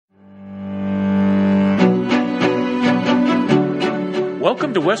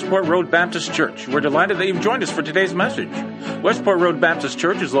Welcome to Westport Road Baptist Church. We're delighted that you've joined us for today's message. Westport Road Baptist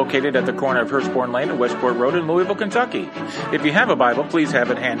Church is located at the corner of Hurstbourne Lane and Westport Road in Louisville, Kentucky. If you have a Bible, please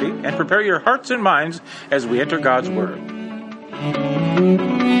have it handy and prepare your hearts and minds as we enter God's Word.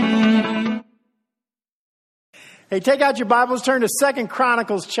 Hey, take out your Bibles, turn to 2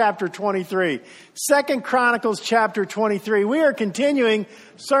 Chronicles chapter 23. 2 Chronicles chapter 23. We are continuing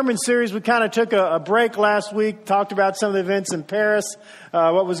sermon series. We kind of took a break last week, talked about some of the events in Paris,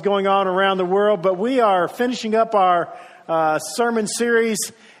 what was going on around the world. But we are finishing up our sermon series,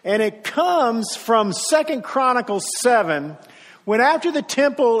 and it comes from 2 Chronicles 7, when after the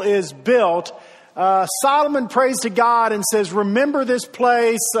temple is built, Solomon prays to God and says, remember this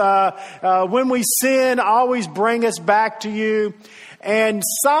place. When we sin, always bring us back to you. And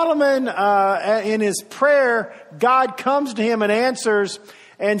Solomon, in his prayer, God comes to him and answers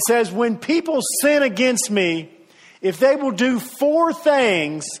and says, when people sin against me, if they will do 4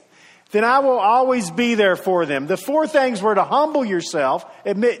 things, then I will always be there for them. The 4 things were to humble yourself,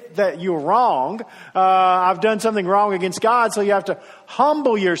 admit that you're wrong. I've done something wrong against God, so you have to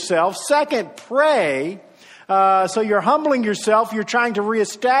humble yourself. Second, pray. So you're humbling yourself. You're trying to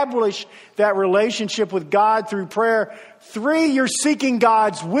reestablish that relationship with God through prayer. 3, you're seeking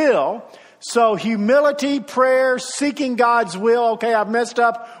God's will. So humility, prayer, seeking God's will. Okay, I've messed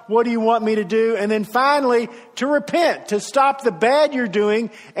up. What do you want me to do? And then finally, to repent, to stop the bad you're doing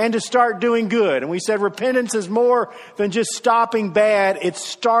and to start doing good. And we said repentance is more than just stopping bad. It's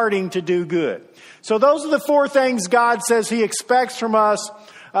starting to do good. So those are the 4 things God says He expects from us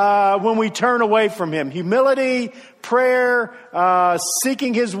when we turn away from Him. Humility, prayer,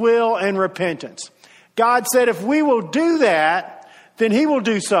 seeking His will, and repentance. God said if we will do that, then He will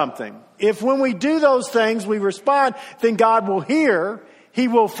do something. If when we do those things, we respond, then God will hear, He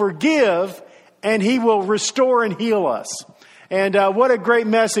will forgive, and He will restore and heal us. And what a great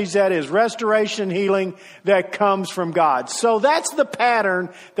message that is. Restoration, healing that comes from God. So that's the pattern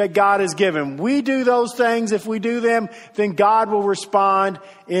that God has given. We do those things. If we do them, then God will respond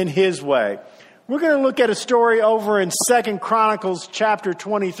in His way. We're going to look at a story over in 2 Chronicles chapter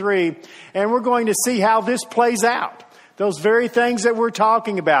 23, and we're going to see how this plays out. Those very things that we're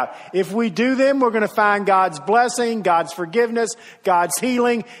talking about. If we do them, we're going to find God's blessing, God's forgiveness, God's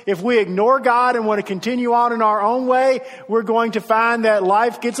healing. If we ignore God and want to continue on in our own way, we're going to find that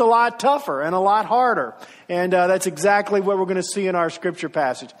life gets a lot tougher and a lot harder. And that's exactly what we're going to see in our scripture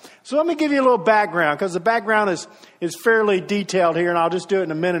passage. So let me give you a little background, because the background is fairly detailed here, and I'll just do it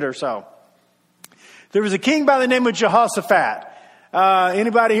in a minute or so. There was a king by the name of Jehoshaphat.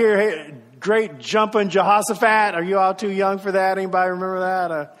 Anybody here? Great jumping Jehoshaphat. Are you all too young for that? Anybody remember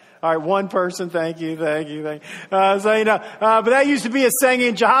that? All right, one person. Thank you. But that used to be a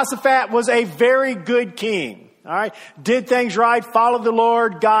saying. Jehoshaphat was a very good king. All right. Did things right, followed the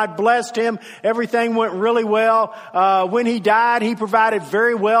Lord. God blessed him. Everything went really well. When he died, he provided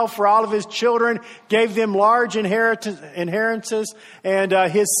very well for all of his children, gave them large inheritances, and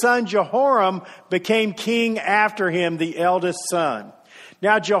his son Jehoram became king after him, the eldest son.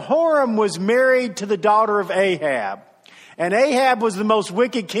 Now, Jehoram was married to the daughter of Ahab. And Ahab was the most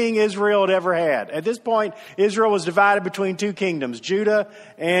wicked king Israel had ever had. At this point, Israel was divided between 2 kingdoms, Judah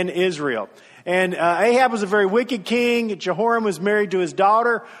and Israel. And Ahab was a very wicked king. Jehoram was married to his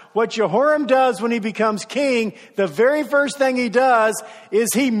daughter. What Jehoram does when he becomes king, the very first thing he does is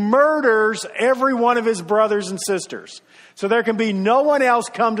he murders every one of his brothers and sisters. So there can be no one else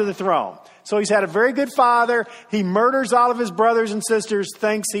come to the throne. So he's had a very good father. He murders all of his brothers and sisters,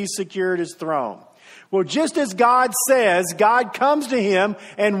 thinks he's secured his throne. Well, just as God says, God comes to him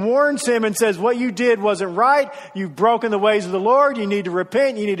and warns him and says, what you did wasn't right. You've broken the ways of the Lord. You need to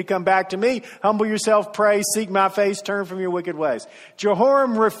repent. You need to come back to me. Humble yourself, pray, seek my face, turn from your wicked ways.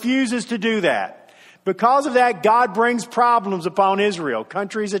 Jehoram refuses to do that. Because of that, God brings problems upon Israel.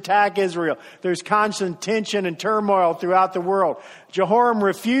 Countries attack Israel. There's constant tension and turmoil throughout the world. Jehoram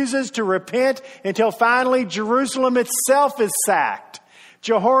refuses to repent until finally Jerusalem itself is sacked.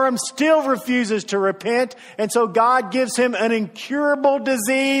 Jehoram still refuses to repent, and so God gives him an incurable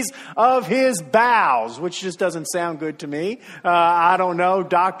disease of his bowels, which just doesn't sound good to me. I don't know.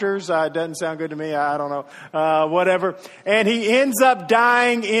 Doctors, it doesn't sound good to me. I don't know. Whatever. And he ends up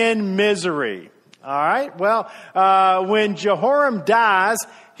dying in misery. All right. Well, when Jehoram dies,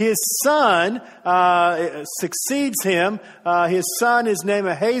 his son succeeds him. His son is named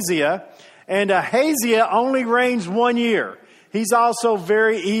Ahaziah, and Ahaziah only reigns 1 year. He's also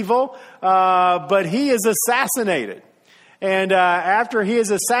very evil, but he is assassinated. And after he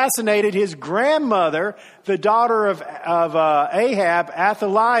is assassinated, his grandmother, the daughter of Ahab,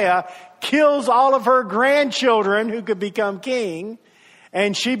 Athaliah, kills all of her grandchildren who could become king.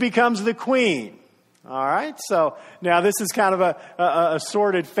 and she becomes the queen. All right, so now this is kind of a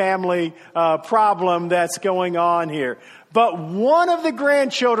sordid family problem that's going on here. But one of the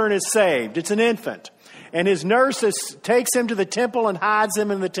grandchildren is saved. It's an infant. And his nurse takes him to the temple and hides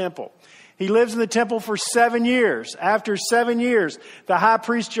him in the temple. He lives in the temple for 7 years. After 7 years, the high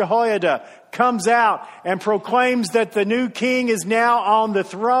priest Jehoiada comes out and proclaims that the new king is now on the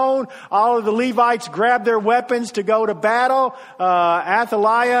throne. All of the Levites grab their weapons to go to battle.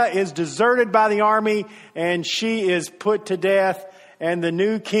 Athaliah is deserted by the army, and she is put to death. And the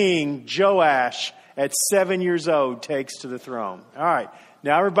new king, Joash, at 7 years old, takes to the throne. All right.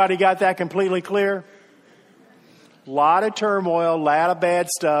 Now everybody got that completely clear? A lot of turmoil, a lot of bad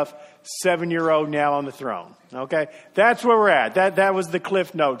stuff. 7-year-old now on the throne. Okay? That's where we're at. That was the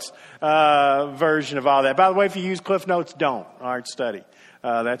Cliff Notes version of all that. By the way, if you use Cliff Notes, don't. All right, study.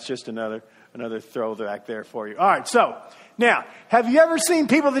 That's just another throwback there for you. All right, so now, have you ever seen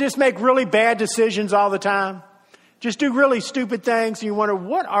people that just make really bad decisions all the time? Just do really stupid things, and you wonder,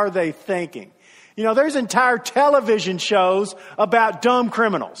 what are they thinking? You know, there's entire television shows about dumb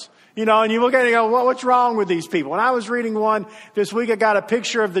criminals. You know, and you look at it and go, well, what's wrong with these people? And I was reading one this week. I got a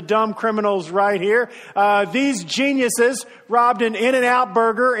picture of the dumb criminals right here. These geniuses robbed an In-N-Out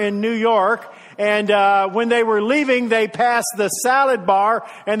Burger in New York. And when they were leaving, they passed the salad bar,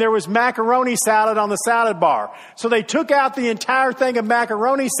 and there was macaroni salad on the salad bar. So they took out the entire thing of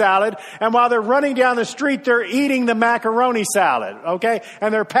macaroni salad, and while they're running down the street, they're eating the macaroni salad, okay?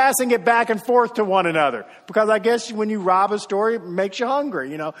 And they're passing it back and forth to one another. Because I guess when you rob a store, it makes you hungry,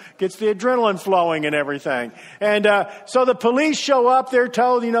 you know, gets the adrenaline flowing and everything. And so the police show up. They're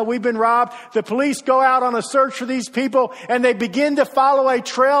told, you know, we've been robbed. The police go out on a search for these people, and they begin to follow a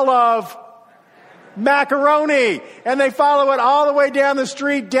trail of macaroni, and they follow it all the way down the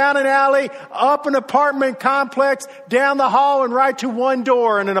street, down an alley, up an apartment complex, down the hall, and right to one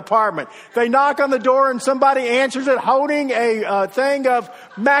door in an apartment. They knock on the door, and somebody answers it holding a thing of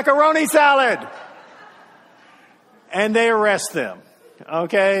macaroni salad, and they arrest them.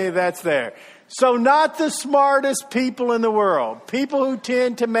 Okay, that's there. So not the smartest people in the world, people who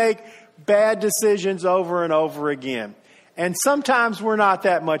tend to make bad decisions over and over again, and sometimes we're not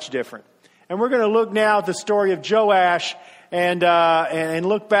that much different. And we're going to look now at the story of Joash and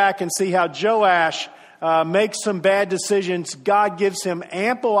look back and see how Joash makes some bad decisions. God gives him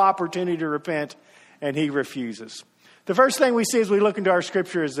ample opportunity to repent, and he refuses. The first thing we see as we look into our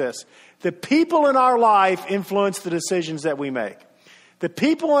scripture is this. The people in our life influence the decisions that we make. The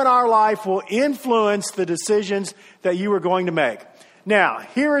people in our life will influence the decisions that you are going to make. Now,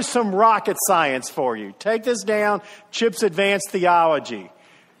 here is some rocket science for you. Take this down, Chip's Advanced Theology.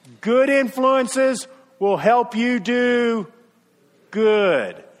 Good influences will help you do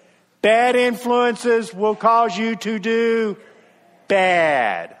good. Bad influences will cause you to do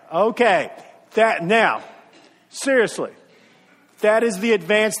bad. Okay. Now, seriously, that is the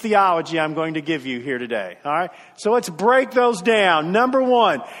advanced theology I'm going to give you here today. All right. So let's break those down. Number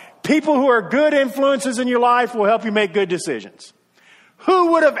one, people who are good influences in your life will help you make good decisions.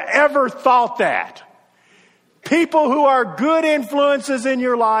 Who would have ever thought that? People who are good influences in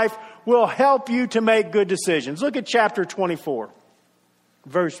your life will help you to make good decisions. Look at chapter 24,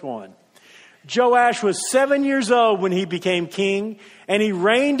 verse 1. Joash was 7 years old when he became king, and he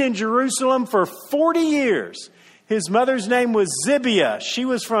reigned in Jerusalem for 40 years. His mother's name was Zibiah. She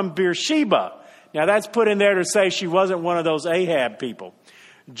was from Beersheba. Now that's put in there to say she wasn't one of those Ahab people.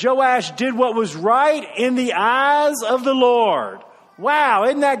 Joash did what was right in the eyes of the Lord. Wow,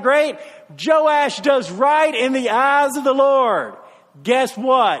 isn't that great? Joash does right in the eyes of the Lord. Guess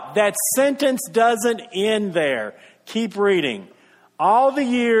what? That sentence doesn't end there. Keep reading. All the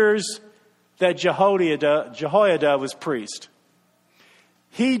years that Jehoiada was priest.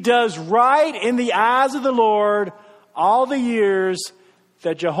 He does right in the eyes of the Lord all the years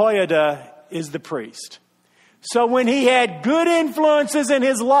that Jehoiada is the priest. So when he had good influences in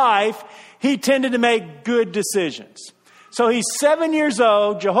his life, he tended to make good decisions. So he's 7 years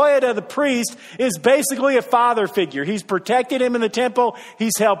old. Jehoiada, the priest, is basically a father figure. He's protected him in the temple.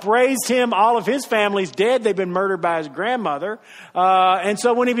 He's helped raise him. All of his family's dead. They've been murdered by his grandmother. And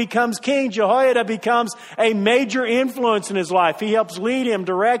so when he becomes king, Jehoiada becomes a major influence in his life. He helps lead him,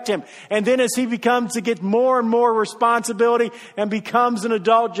 direct him. And then as he becomes to get more and more responsibility and becomes an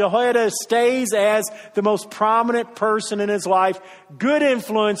adult, Jehoiada stays as the most prominent person in his life. Good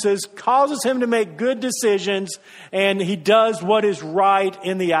influences, causes him to make good decisions, and he does what is right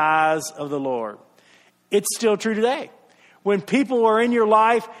in the eyes of the Lord. It's still true today. When people are in your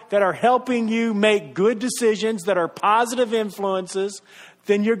life that are helping you make good decisions, that are positive influences,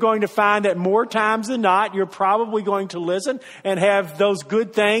 then you're going to find that more times than not, you're probably going to listen and have those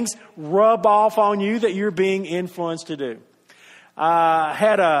good things rub off on you that you're being influenced to do. I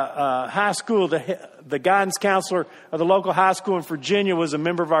had a high school, the guidance counselor of the local high school in Virginia was a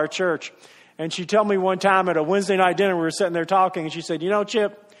member of our church. And she told me one time at a Wednesday night dinner, we were sitting there talking, and she said,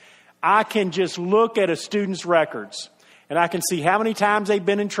 Chip, I can just look at a student's records, and I can see how many times they've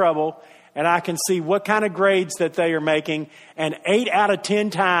been in trouble, and I can see what kind of grades that they are making. And 8 out of 10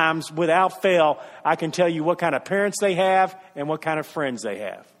 times, without fail, I can tell you what kind of parents they have and what kind of friends they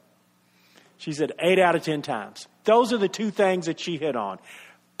have. She said 8 out of 10 times. Those are the two things that she hit on.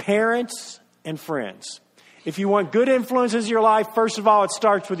 Parents and friends. If you want good influences in your life, first of all, it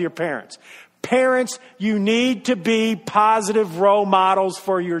starts with your parents. Parents, you need to be positive role models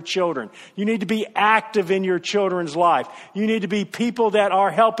for your children. You need to be active in your children's life. You need to be people that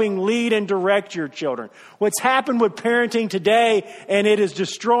are helping lead and direct your children. What's happened with parenting today, and it is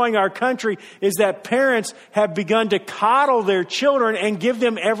destroying our country, is that parents have begun to coddle their children and give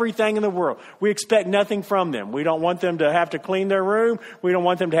them everything in the world. We expect nothing from them. We don't want them to have to clean their room. We don't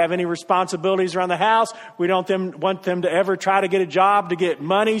want them to have any responsibilities around the house. We don't want them to ever try to get a job to get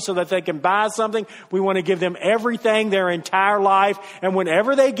money so that they can buy something. We want to give them everything their entire life. And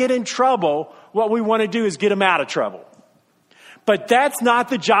whenever they get in trouble, what we want to do is get them out of trouble. But that's not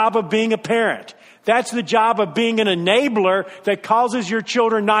the job of being a parent. That's the job of being an enabler that causes your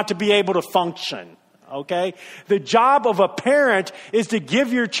children not to be able to function. Okay? The job of a parent is to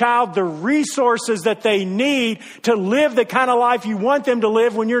give your child the resources that they need to live the kind of life you want them to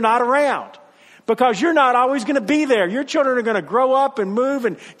live when you're not around. Because you're not always going to be there. Your children are going to grow up and move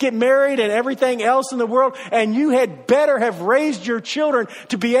and get married and everything else in the world. And you had better have raised your children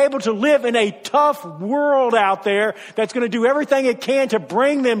to be able to live in a tough world out there that's going to do everything it can to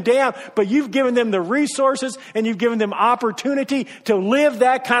bring them down. But you've given them the resources and you've given them opportunity to live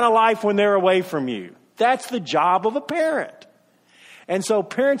that kind of life when they're away from you. That's the job of a parent. And so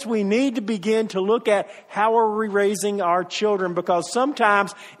parents, we need to begin to look at how are we raising our children, because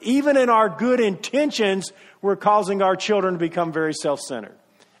sometimes even in our good intentions, we're causing our children to become very self-centered.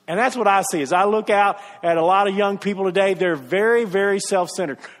 And that's what I see as I look out at a lot of young people today. They're very, very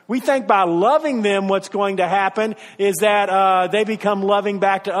self-centered. We think by loving them, what's going to happen is that they become loving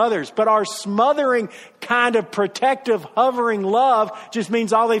back to others. But our smothering kind of protective, hovering love just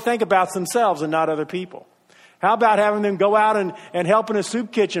means all they think about is themselves and not other people. How about having them go out and help in a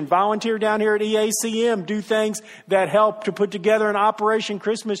soup kitchen, volunteer down here at EACM, do things that help to put together an Operation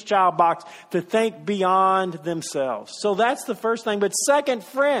Christmas Child Box, to think beyond themselves. So that's the first thing. But second,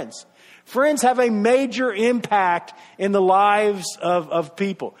 friends. Friends have a major impact in the lives of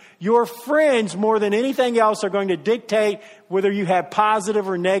people. Your friends, more than anything else, are going to dictate whether you have positive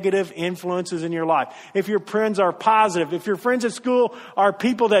or negative influences in your life. If your friends are positive, if your friends at school are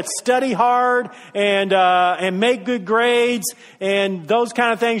people that study hard and make good grades and those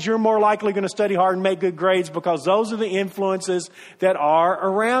kind of things, you're more likely going to study hard and make good grades, because those are the influences that are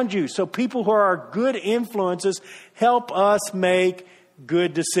around you. So people who are good influences help us make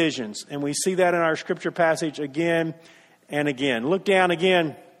good decisions. And we see that in our scripture passage again and again. Look down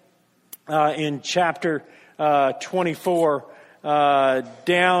again in chapter 24,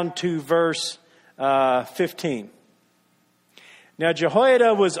 down to verse 15. Now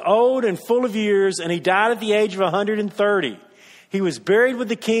Jehoiada was old and full of years, and he died at the age of 130. He was buried with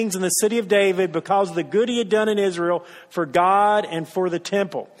the kings in the city of David because of the good he had done in Israel for God and for the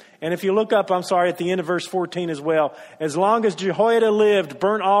temple. And if you look up, at the end of verse 14 as well, as long as Jehoiada lived,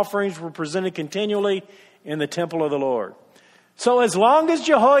 burnt offerings were presented continually in the temple of the Lord. So as long as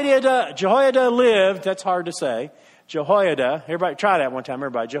Jehoiada lived, that's hard to say, Jehoiada, everybody try that one time,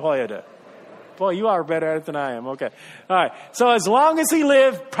 everybody, Jehoiada. Boy, you are better at it than I am. Okay. All right. So as long as he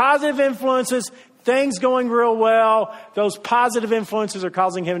lived, positive influences, things going real well, those positive influences are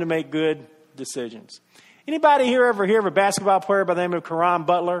causing him to make good decisions. Anybody here ever hear of a basketball player by the name of Caron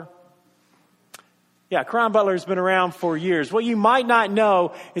Butler? Yeah, Caron Butler has been around for years. What you might not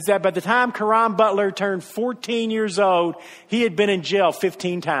know is that by the time Caron Butler turned 14 years old, he had been in jail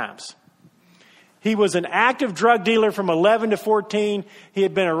 15 times. He was an active drug dealer from 11 to 14. He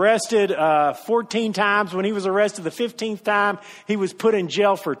had been arrested 14 times. When he was arrested the 15th time, he was put in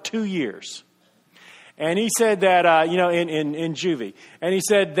jail for 2 years. And he said that, in juvie. And he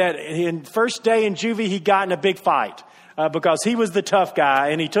said that in first day in juvie, he got in a big fight because he was the tough guy.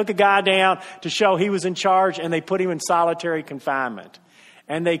 And he took a guy down to show he was in charge, and they put him in solitary confinement.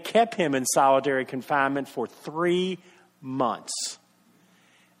 And they kept him in solitary confinement for 3 months.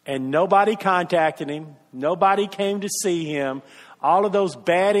 And nobody contacted him. Nobody came to see him. All of those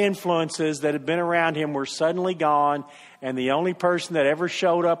bad influences that had been around him were suddenly gone, and the only person that ever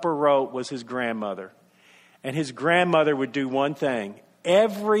showed up or wrote was his grandmother. And his grandmother would do one thing.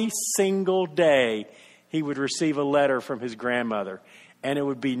 Every single day, he would receive a letter from his grandmother. And it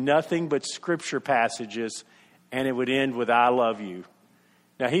would be nothing but scripture passages, and it would end with, "I love you."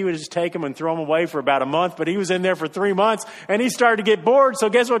 Now, he would just take them and throw them away for about a month, but he was in there for 3 months, and he started to get bored. So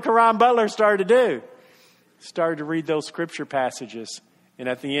guess what Karan Butler started to do? Started to read those scripture passages. And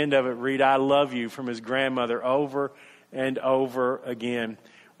at the end of it, read, "I love you" from his grandmother over and over again.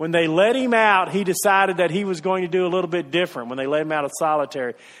 When they let him out, he decided that he was going to do a little bit different. When they let him out of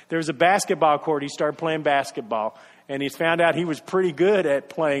solitary, there was a basketball court. He started playing basketball. And he found out he was pretty good at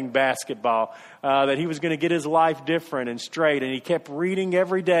playing basketball, that he was going to get his life different and straight. And he kept reading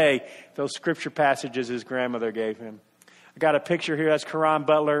every day those scripture passages his grandmother gave him. I got a picture here. That's Karan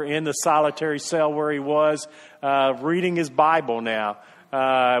Butler in the solitary cell where he was, reading his Bible now.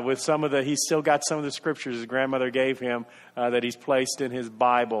 With he's still got some of the scriptures his grandmother gave him that he's placed in his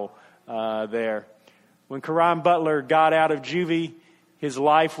Bible there. When Karan Butler got out of juvie, his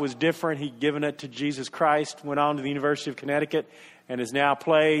life was different. He'd given it to Jesus Christ, went on to the University of Connecticut, and has now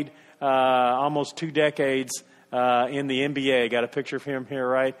played almost 2 decades in the NBA. Got a picture of him here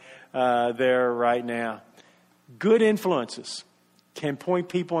right there right now. Good influences can point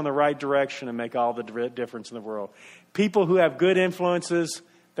people in the right direction and make all the difference in the world. People who have good influences,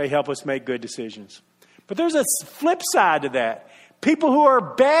 they help us make good decisions. But there's a flip side to that. People who are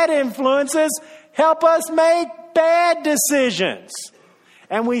bad influences help us make bad decisions.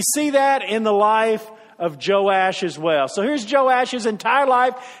 And we see that in the life of Joash as well. So here's Joash. His entire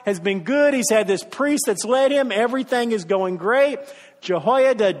life has been good. He's had this priest that's led him. Everything is going great.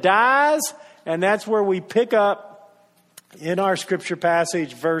 Jehoiada dies, and that's where we pick up in our scripture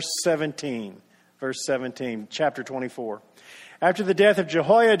passage, verse 17. Verse 17, chapter 24. After the death of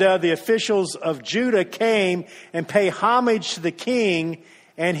Jehoiada, the officials of Judah came and paid homage to the king,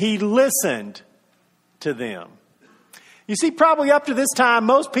 and he listened to them. You see, probably up to this time,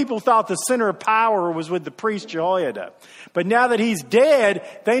 most people thought the center of power was with the priest Jehoiada. But now that he's dead,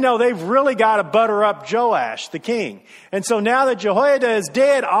 they know they've really got to butter up Joash, the king. And so now that Jehoiada is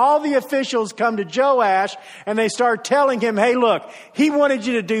dead, all the officials come to Joash and they start telling him, "Hey, look, he wanted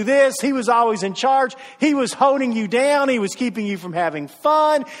you to do this. He was always in charge. He was holding you down. He was keeping you from having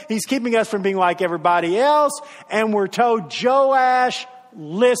fun. He's keeping us from being like everybody else." And we're told Joash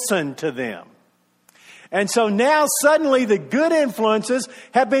listened to them. And so now suddenly the good influences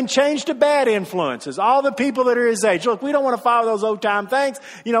have been changed to bad influences. All the people that are his age. Look, we don't want to follow those old time things.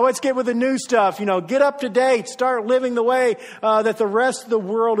 Let's get with the new stuff. Get up to date. Start living the way that the rest of the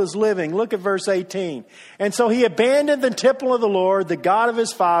world is living. Look at verse 18. And so he abandoned the temple of the Lord, the God of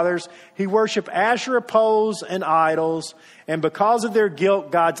his fathers. He worshiped Asherah poles and idols. And because of their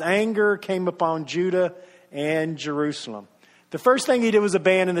guilt, God's anger came upon Judah and Jerusalem. The first thing he did was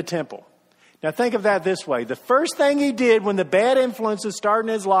abandon the temple. Now think of that this way. The first thing he did when the bad influences started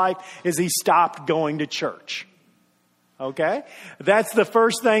in his life is he stopped going to church. Okay? That's the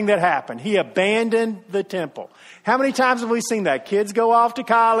first thing that happened. He abandoned the temple. How many times have we seen that? Kids go off to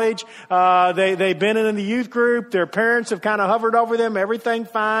college. They've been in the youth group. Their parents have kind of hovered over them. Everything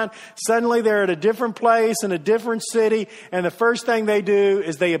fine. Suddenly they're at a different place in a different city. And the first thing they do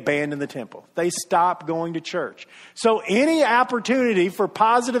is they abandon the temple. They stop going to church. So any opportunity for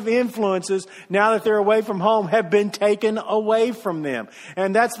positive influences now that they're away from home have been taken away from them.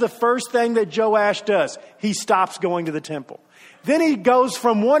 And that's the first thing that Joash does. He stops going to the temple. Then he goes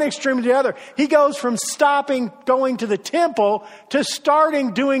from one extreme to the other. He goes from stopping going to the temple to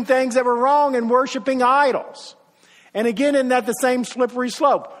starting doing things that were wrong and worshiping idols. And again, isn't that the same slippery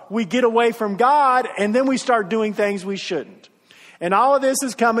slope? We get away from God and then we start doing things we shouldn't. And all of this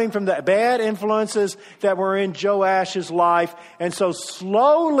is coming from the bad influences that were in Joash's life. And so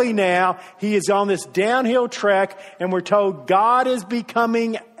slowly now he is on this downhill trek, and we're told God is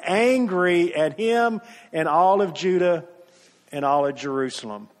becoming angry at him and all of Judah and all of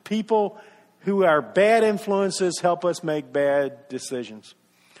Jerusalem. People who are bad influences help us make bad decisions.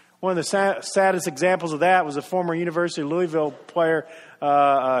 One of the saddest examples of that was a former University of Louisville player,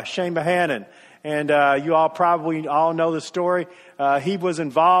 Shane Bohannon. And you all probably all know the story. He was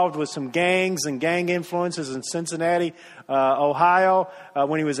involved with some gangs and gang influences in Cincinnati, Ohio,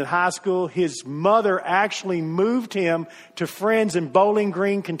 when he was in high school. His mother actually moved him to friends in Bowling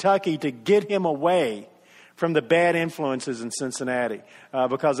Green, Kentucky, to get him away from the bad influences in Cincinnati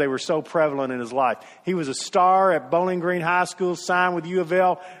because they were so prevalent in his life. He was a star at Bowling Green High School, signed with U of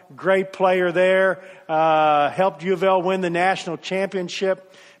L, great player there, helped U of L win the national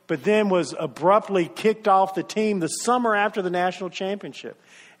championship. but then was abruptly kicked off the team the summer after the national championship.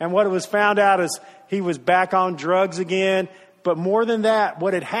 And what it was found out is he was back on drugs again. But more than that,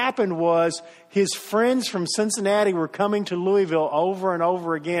 what had happened was his friends from Cincinnati were coming to Louisville over and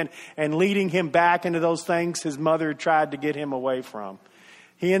over again and leading him back into those things his mother had tried to get him away from.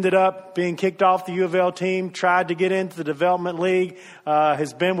 He ended up being kicked off the U of L team, tried to get into the development league,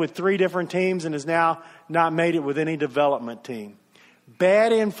 has been with 3 different teams, and has now not made it with any development team.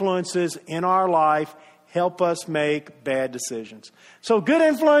 Bad influences in our life help us make bad decisions. So good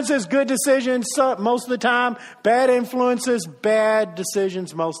influences, good decisions most of the time. Bad influences, bad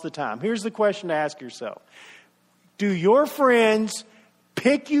decisions most of the time. Here's the question to ask yourself. Do your friends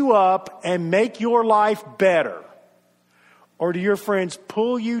pick you up and make your life better? Or do your friends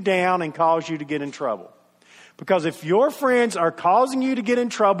pull you down and cause you to get in trouble? Because if your friends are causing you to get in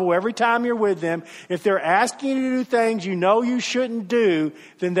trouble every time you're with them, if they're asking you to do things you know you shouldn't do,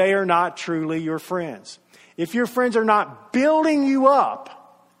 then they are not truly your friends. If your friends are not building you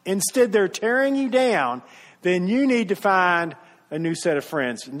up, instead they're tearing you down, then you need to find a new set of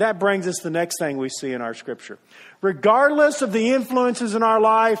friends. And that brings us to the next thing we see in our scripture. Regardless of the influences in our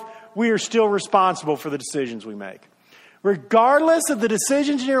life, we are still responsible for the decisions we make. Regardless of the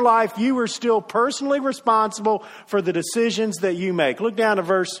decisions in your life, you are still personally responsible for the decisions that you make. Look down to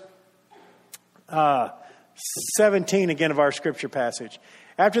verse 17 again of our scripture passage.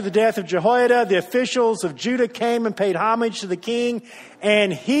 After the death of Jehoiada, the officials of Judah came and paid homage to the king,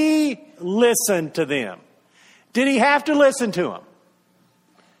 and he listened to them. Did he have to listen to them?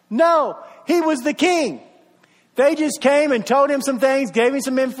 No, he was the king. They just came and told him some things, gave him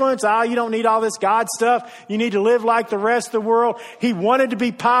some influence. You don't need all this God stuff. You need to live like the rest of the world. He wanted to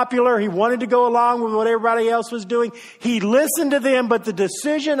be popular. He wanted to go along with what everybody else was doing. He listened to them, but the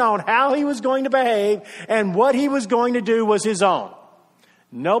decision on how he was going to behave and what he was going to do was his own.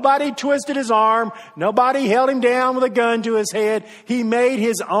 Nobody twisted his arm. Nobody held him down with a gun to his head. He made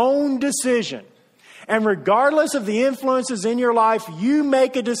his own decision. And regardless of the influences in your life, you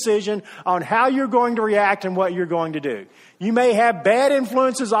make a decision on how you're going to react and what you're going to do. You may have bad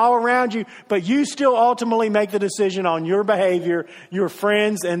influences all around you, but you still ultimately make the decision on your behavior. Your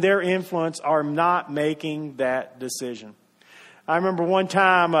friends and their influence are not making that decision. I remember one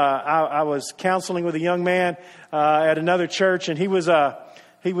time I was counseling with a young man at another church, and he was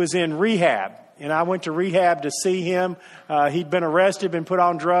in rehab. And I went to rehab to see him. He'd been arrested, been put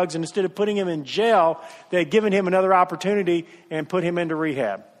on drugs. And instead of putting him in jail, they had given him another opportunity and put him into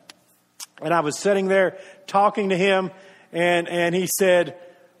rehab. And I was sitting there talking to him. And he said,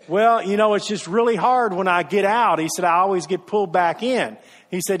 well, it's just really hard when I get out. He said, I always get pulled back in.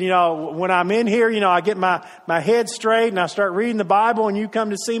 He said, when I'm in here, I get my head straight and I start reading the Bible and you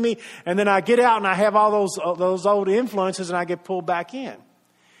come to see me. And then I get out and I have all those old influences and I get pulled back in.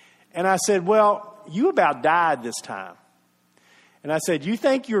 And I said, well, you about died this time. And I said, you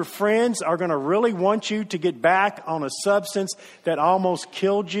think your friends are going to really want you to get back on a substance that almost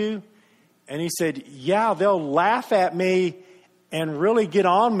killed you? And he said, yeah, they'll laugh at me and really get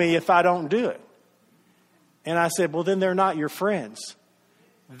on me if I don't do it. And I said, well, then they're not your friends.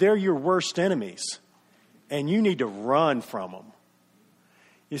 They're your worst enemies. And you need to run from them.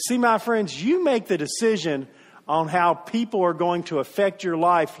 You see, my friends, you make the decision on how people are going to affect your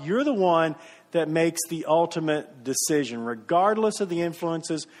life. You're the one that makes the ultimate decision. Regardless of the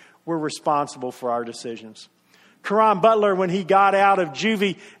influences, we're responsible for our decisions. Karan Butler, when he got out of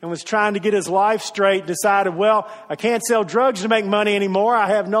juvie and was trying to get his life straight, decided, well, I can't sell drugs to make money anymore. I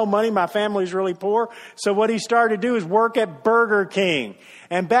have no money. My family's really poor. So what he started to do is work at Burger King.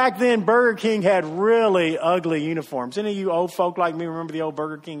 And back then, Burger King had really ugly uniforms. Any of you old folk like me remember the old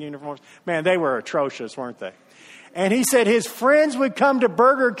Burger King uniforms? Man, they were atrocious, weren't they? And he said his friends would come to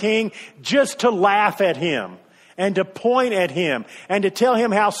Burger King just to laugh at him and to point at him and to tell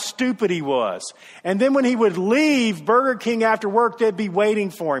him how stupid he was. And then when he would leave Burger King after work, they'd be waiting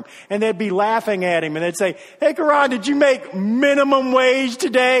for him and they'd be laughing at him. And they'd say, hey, Karan, did you make minimum wage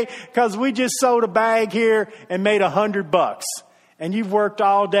today? Because we just sold a bag here and made $100. And you've worked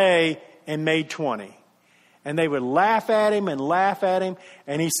all day and made 20. And they would laugh at him and laugh at him.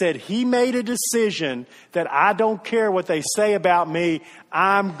 And he said, he made a decision that I don't care what they say about me.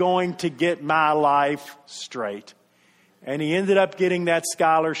 I'm going to get my life straight. And he ended up getting that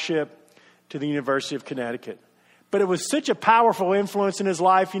scholarship to the University of Connecticut. But it was such a powerful influence in his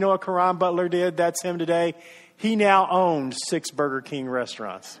life. You know what Karan Butler did? That's him today. He now owns 6 Burger King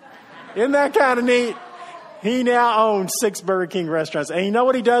restaurants. Isn't that kind of neat? He now owns 6 Burger King restaurants. And you know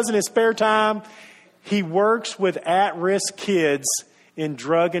what he does in his spare time? He works with at-risk kids in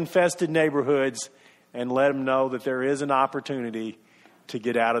drug-infested neighborhoods and let them know that there is an opportunity to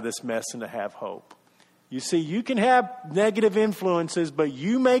get out of this mess and to have hope. You see, you can have negative influences, but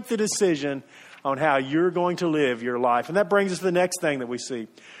you make the decision on how you're going to live your life. And that brings us to the next thing that we see.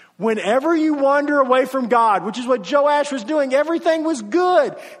 Whenever you wander away from God, which is what Joash was doing, everything was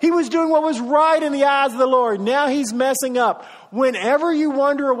good. He was doing what was right in the eyes of the Lord. Now he's messing up. Whenever you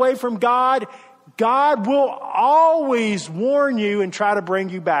wander away from God, God will always warn you and try to bring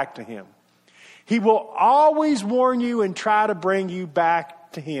you back to Him. He will always warn you and try to bring you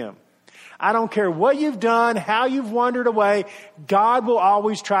back to Him. I don't care what you've done, how you've wandered away, God will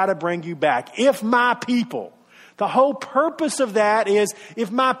always try to bring you back. If my people, the whole purpose of that is if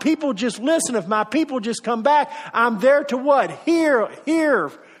my people just listen, if my people just come back, I'm there to what?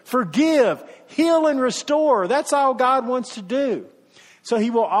 Hear, forgive, heal, and restore. That's all God wants to do. So He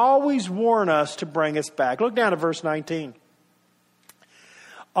will always warn us to bring us back. Look down at verse 19.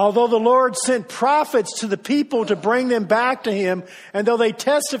 Although the Lord sent prophets to the people to bring them back to Him, and though they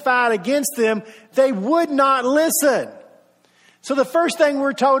testified against them, they would not listen. So the first thing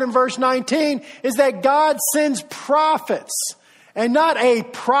we're told in verse 19 is that God sends prophets. And not a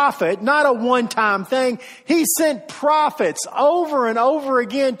prophet, not a one-time thing. He sent prophets over and over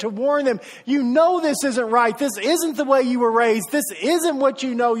again to warn them. You know this isn't right. This isn't the way you were raised. This isn't what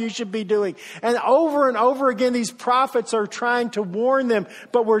you know you should be doing. And over again, these prophets are trying to warn them.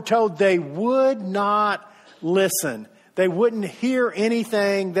 But we're told they would not listen. They wouldn't hear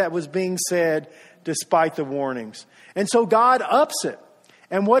anything that was being said despite the warnings. And so God ups it.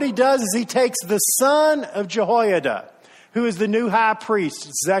 And what He does is He takes the son of Jehoiada, who is the new high priest,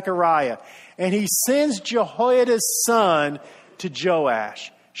 Zechariah. And He sends Jehoiada's son to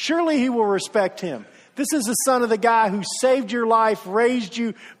Joash. Surely he will respect him. This is the son of the guy who saved your life, raised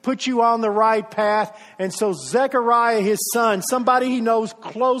you, put you on the right path. And so Zechariah, his son, somebody he knows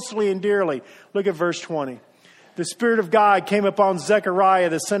closely and dearly. Look at verse 20. The Spirit of God came upon Zechariah,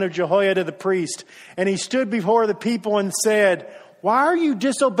 the son of Jehoiada the priest. And he stood before the people and said, "Why are you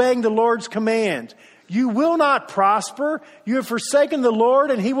disobeying the Lord's command? You will not prosper. You have forsaken the Lord,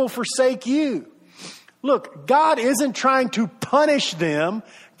 and He will forsake you." Look, God isn't trying to punish them.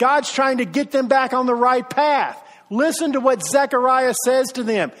 God's trying to get them back on the right path. Listen to what Zechariah says to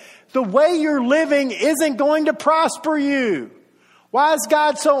them. The way you're living isn't going to prosper you. Why is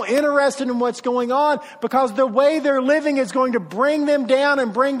God so interested in what's going on? Because the way they're living is going to bring them down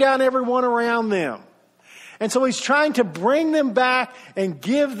and bring down everyone around them. And so He's trying to bring them back and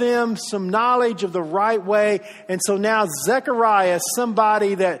give them some knowledge of the right way. And so now Zechariah,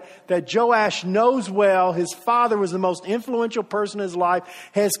 somebody that Joash knows well, his father was the most influential person in his life,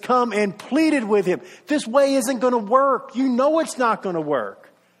 has come and pleaded with him. This way isn't going to work. You know it's not going to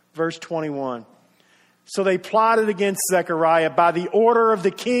work. Verse 21. So they plotted against Zechariah by the order of the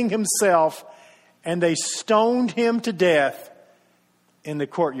king himself, and they stoned him to death in the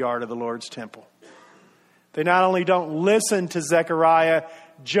courtyard of the Lord's temple. They not only don't listen to Zechariah,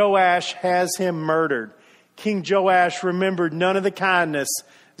 Joash has him murdered. King Joash remembered none of the kindness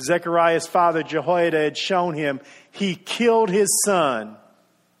Zechariah's father Jehoiada had shown him. He killed his son.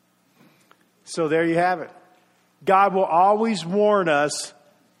 So there you have it. God will always warn us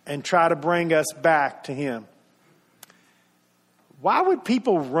and try to bring us back to Him. Why would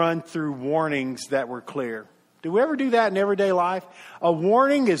people run through warnings that were clear? Do we ever do that in everyday life? A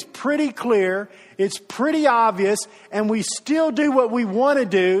warning is pretty clear, it's pretty obvious, and we still do what we want to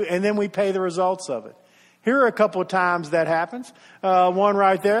do, and then we pay the results of it. Here are a couple of times that happens. One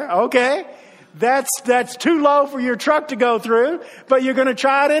right there. Okay, that's too low for your truck to go through, but you're going to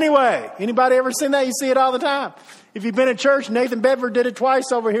try it anyway. Anybody ever seen that? You see it all the time. If you've been at church, Nathan Bedford did it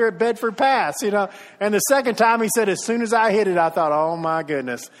twice over here at Bedford Pass, And the second time he said, as soon as I hit it, I thought, oh my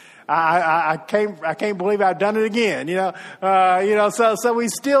goodness. I can't believe I've done it again, So we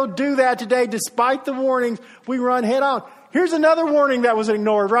still do that today, despite the warnings. We run head on. Here's another warning that was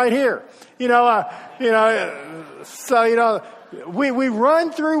ignored right here. We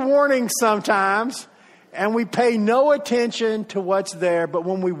run through warnings sometimes, and we pay no attention to what's there. But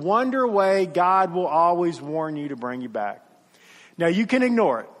when we wander away, God will always warn you to bring you back. Now you can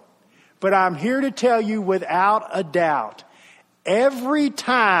ignore it, but I'm here to tell you without a doubt. Every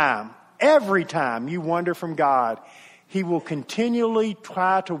time you wander from God, He will continually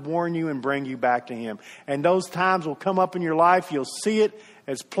try to warn you and bring you back to Him. And those times will come up in your life. You'll see it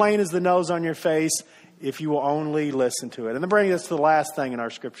as plain as the nose on your face if you will only listen to it. And that brings us to the last thing in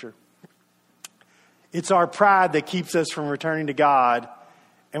our scripture. It's our pride that keeps us from returning to God.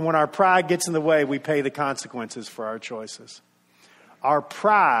 And when our pride gets in the way, we pay the consequences for our choices. Our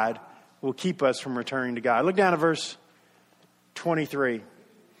pride will keep us from returning to God. Look down at verse 23.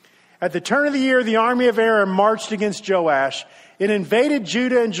 At the turn of the year, the army of Aram marched against Joash. It invaded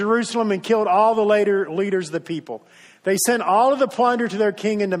Judah and Jerusalem and killed all the later leaders of the people. They sent all of the plunder to their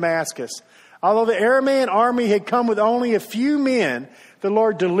king in Damascus. Although the Aramean army had come with only a few men, the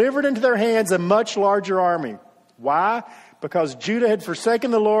Lord delivered into their hands a much larger army. Why? Because Judah had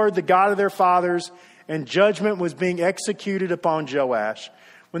forsaken the Lord, the God of their fathers, and judgment was being executed upon Joash.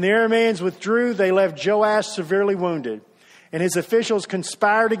 When the Arameans withdrew, they left Joash severely wounded, and his officials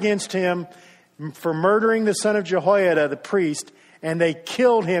conspired against him for murdering the son of Jehoiada, the priest, and they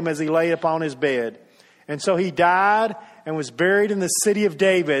killed him as he lay upon his bed. And so he died and was buried in the city of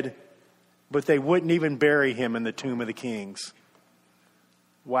David, but they wouldn't even bury him in the tomb of the kings.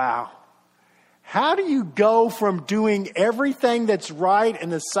 Wow. How do you go from doing everything that's right in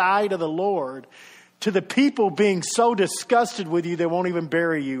the sight of the Lord to the people being so disgusted with you they won't even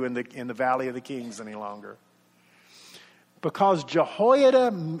bury you in the valley of the kings any longer? Because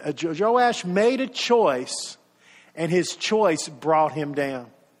Joash made a choice, and his choice brought him down.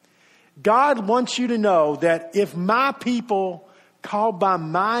 God wants you to know that if my people called by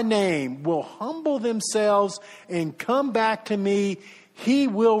my name will humble themselves and come back to me, he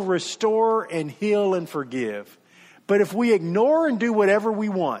will restore and heal and forgive. But if we ignore and do whatever we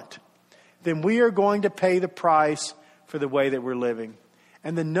want, then we are going to pay the price for the way that we're living.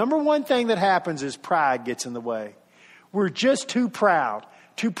 And the number one thing that happens is pride gets in the way. We're just too proud.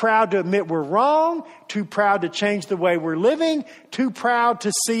 Too proud to admit we're wrong. Too proud to change the way we're living. Too proud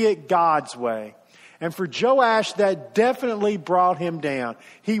to see it God's way. And for Joash, that definitely brought him down.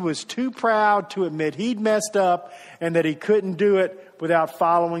 He was too proud to admit he'd messed up and that he couldn't do it without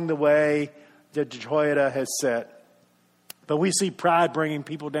following the way that Jehoiada has set. But we see pride bringing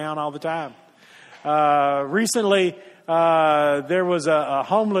people down all the time. Recently, there was a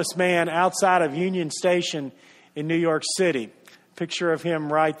homeless man outside of Union Station in New York City. Picture of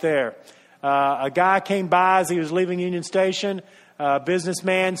him right there. A guy came by as he was leaving Union Station. A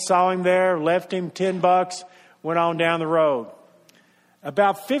businessman saw him there, left him $10, went on down the road.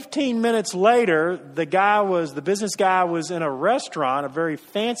 About 15 minutes later, the business guy was in a restaurant, a very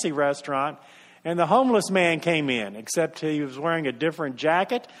fancy restaurant, and the homeless man came in, except he was wearing a different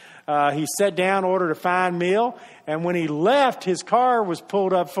jacket. He sat down, ordered a fine meal, and when he left, his car was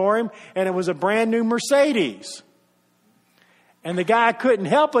pulled up for him, and it was a brand new Mercedes. And the guy couldn't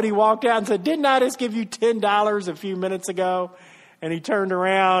help it. He walked out and said, "Didn't I just give you $10 a few minutes ago?" And he turned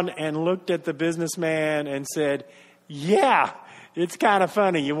around and looked at the businessman and said, "Yeah, it's kind of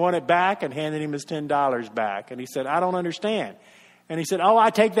funny. You want it back?" And handed him his $10 back. And he said, "I don't understand." And he said, "Oh,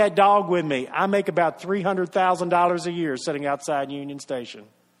 I take that dog with me. I make about $300,000 a year sitting outside Union Station."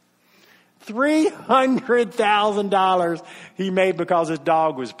 $300,000 he made because his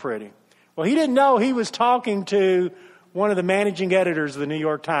dog was pretty. Well, he didn't know he was talking to one of the managing editors of the New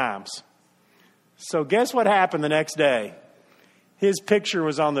York Times. So guess what happened the next day? His picture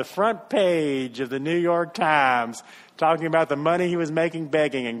was on the front page of the New York Times talking about the money he was making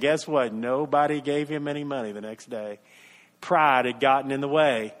begging. And guess what? Nobody gave him any money the next day. Pride had gotten in the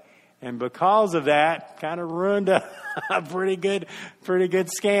way. And because of that, kind of ruined a pretty good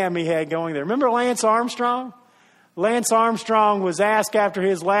scam he had going there. Remember Lance Armstrong? Lance Armstrong was asked after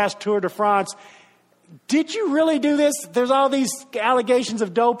his last Tour de France, "Did you really do this? There's all these allegations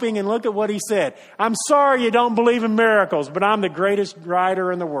of doping," and look at what he said. "I'm sorry you don't believe in miracles, but I'm the greatest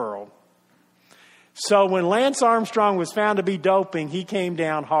rider in the world." So when Lance Armstrong was found to be doping, he came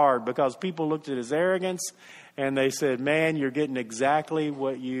down hard because people looked at his arrogance and they said, "Man, you're getting exactly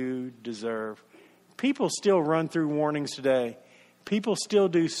what you deserve." People still run through warnings today. People still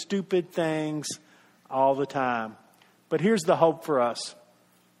do stupid things all the time. But here's the hope for us.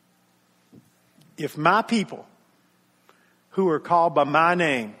 If my people who are called by my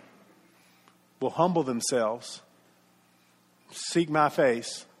name will humble themselves, seek my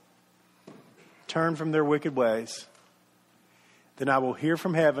face, turn from their wicked ways, then I will hear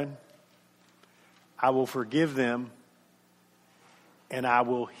from heaven, I will forgive them, and I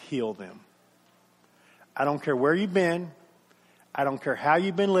will heal them. I don't care where you've been. I don't care how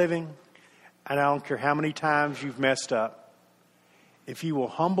you've been living. And I don't care how many times you've messed up. If you will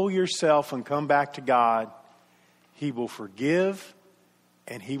humble yourself and come back to God, He will forgive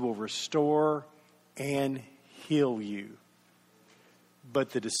and He will restore and heal you.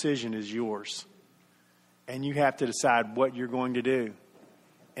 But the decision is yours. And you have to decide what you're going to do.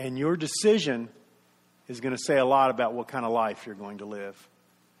 And your decision is going to say a lot about what kind of life you're going to live.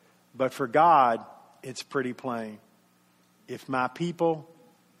 But for God, it's pretty plain. If my people,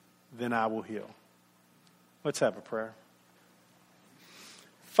 then I will heal. Let's have a prayer.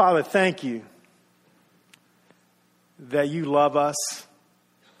 Father, thank you that you love us,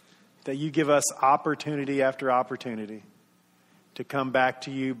 that you give us opportunity after opportunity. to come back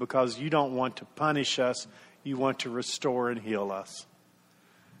to you because you don't want to punish us. You want to restore and heal us.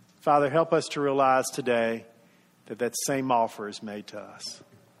 Father, help us to realize today that that same offer is made to us.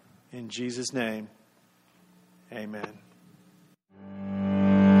 In Jesus' name, amen.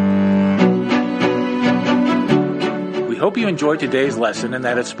 We hope you enjoyed today's lesson and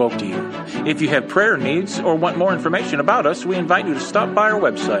that it spoke to you. If you have prayer needs or want more information about us, we invite you to stop by our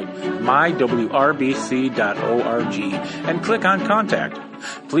website, mywrbc.org, and click on Contact.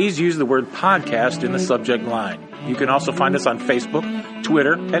 Please use the word podcast in the subject line. You can also find us on Facebook,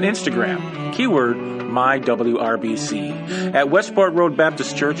 Twitter, and Instagram. Keyword MyWRBC. At Westport Road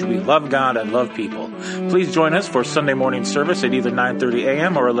Baptist Church, we love God and love people. Please join us for Sunday morning service at either 9:30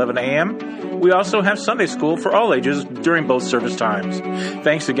 a.m. or 11 a.m. We also have Sunday school for all ages during both service times.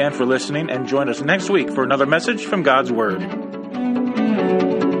 Thanks again for listening, and join us next week for another message from God's Word.